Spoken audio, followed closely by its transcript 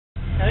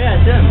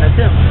That's him. That's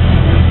him.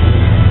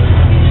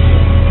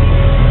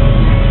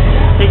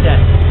 Take that.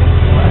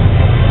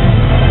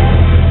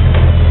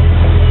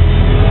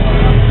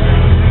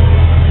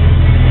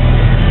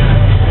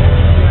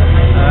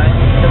 Alright,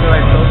 get the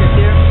right focus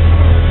here.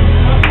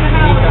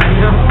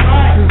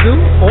 Zoom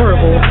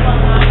horrible.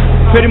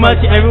 Pretty much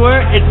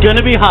everywhere, it's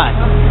gonna be hot.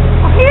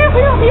 I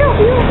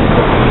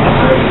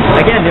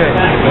can't do it.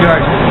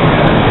 George.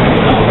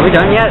 Are we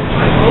done yet?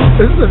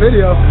 This is a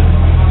video.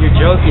 You're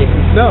joking.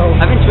 No.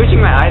 I've been twitching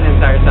my eyes the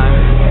entire time.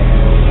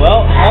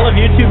 Well, all of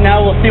YouTube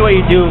now will see what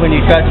you do when you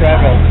try to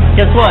travel.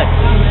 Guess what?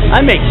 I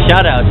make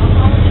shoutouts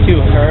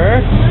to her,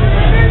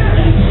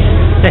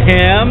 to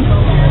him,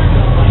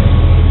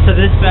 to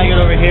this faggot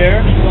over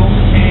here,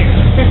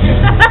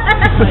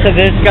 to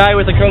this guy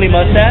with a curly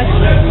mustache.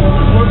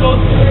 We're both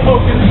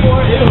poking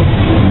for you.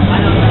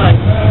 I know,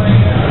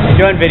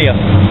 enjoy video.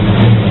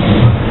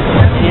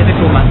 He has a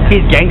cool mustache.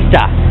 He's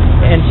gangsta.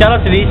 And shout out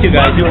to these two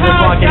guys who were just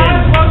walking in.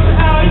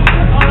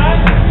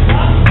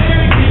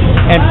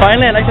 And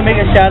finally, I'd like to make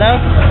a shout out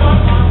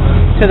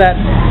to that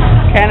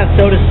can of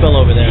soda spill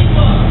over there.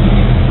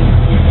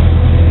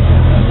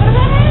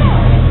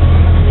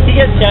 He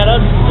gets shout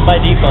outs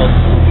by default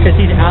because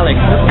he's Alex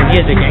and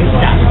he is a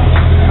gangsta.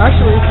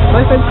 Actually,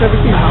 my friend's never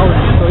seen howies,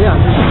 so yeah,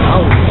 this is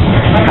howies.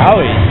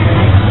 Howies?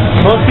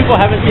 Most people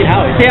haven't seen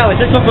howies. Hey Alex,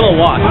 let's go for a little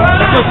walk.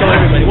 Let's go show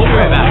everybody. We'll be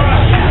right back.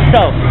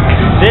 So,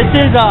 this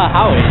is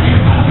howies.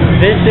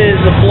 This is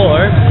the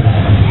floor.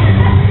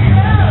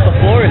 The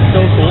floor is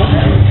so cool.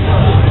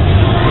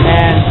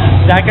 And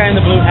that guy in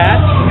the blue hat,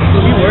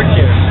 he works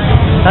here.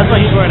 That's why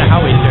he's wearing a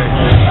Howie shirt.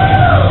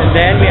 And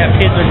then we have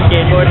kids with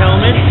skateboard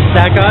helmets.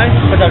 That guy,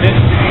 what's up, dude?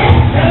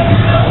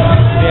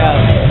 We have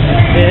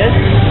this,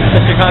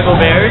 the Chicago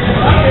Bears,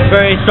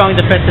 very strong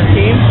defensive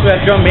team. We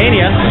have Drum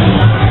Mania.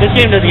 This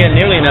game doesn't get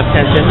nearly enough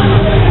attention.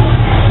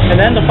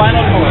 And then the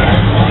final four,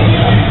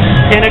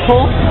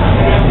 Pinnacle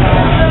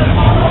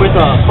with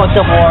a fucked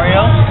up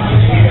Wario,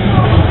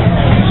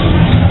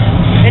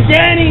 and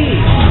Danny.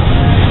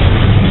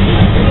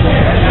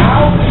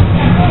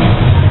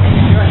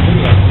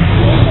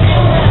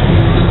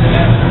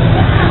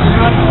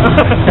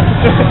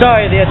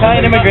 Sorry, the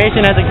Italian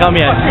immigration hasn't come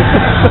yet.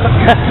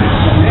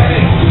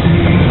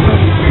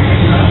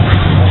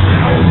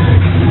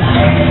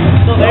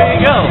 So there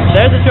you go.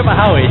 There's a trip of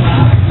Howies.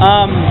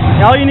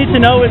 All you need to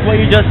know is what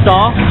you just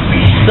saw.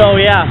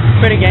 So yeah,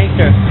 pretty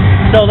gangster.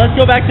 So let's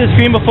go back to the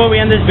screen before we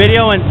end this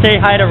video and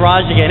say hi to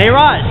Raj again. Hey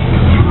Raj!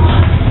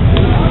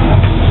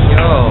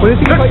 Yo. What do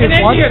you think about your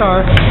swan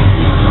star?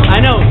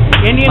 I know,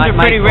 Indians are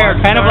pretty rare,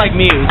 kind of like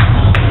Mews.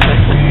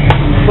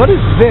 What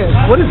is this?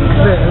 What is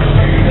this?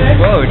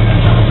 Quote.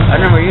 I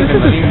don't know where you This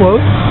is a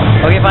quote?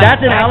 Okay, fine. That's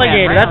an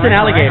alligator. That's an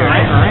alligator.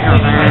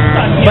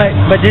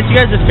 But did you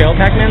guys just fail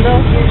Pac-Man though?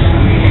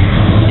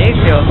 They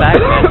failed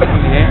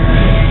Pac-Man.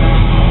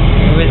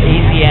 It was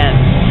ECN.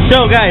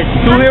 So guys,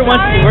 who here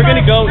wants to, we're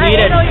gonna go eat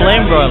at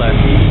Flame Broiler.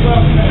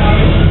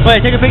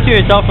 Wait, take a picture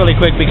of yourself really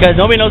quick because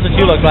nobody knows what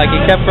you look like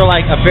except for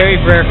like a very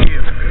rare few.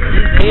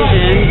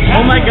 Asian.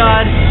 Oh my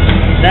god.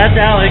 That's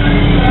Alex.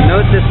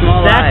 Note the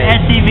small eye.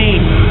 That's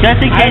SCV. Just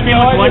in case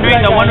anyone was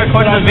wondering, the one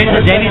recording the video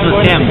of Denny's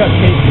was him.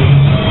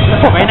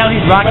 Right now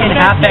he's rocking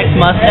half-X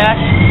mustache.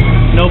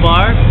 No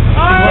bar.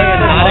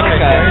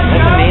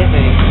 That's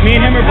amazing. Me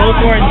and him are both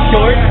wearing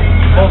shorts.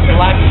 Both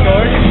black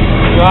shorts.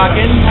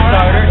 Rocking.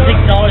 Starter.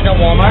 $6 at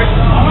Walmart.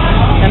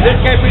 And this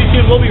guy pretty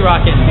soon will be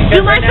rocking. Do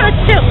my shorts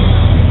too.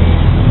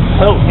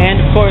 Oh, and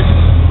of course,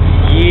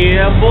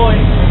 yeah boy.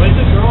 Where's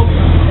the girl?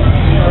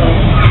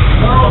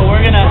 So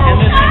we're gonna end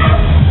this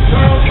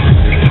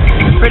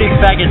pretty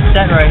faggot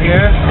set right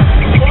here.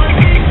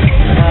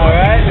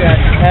 Alright, we got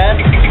Ted.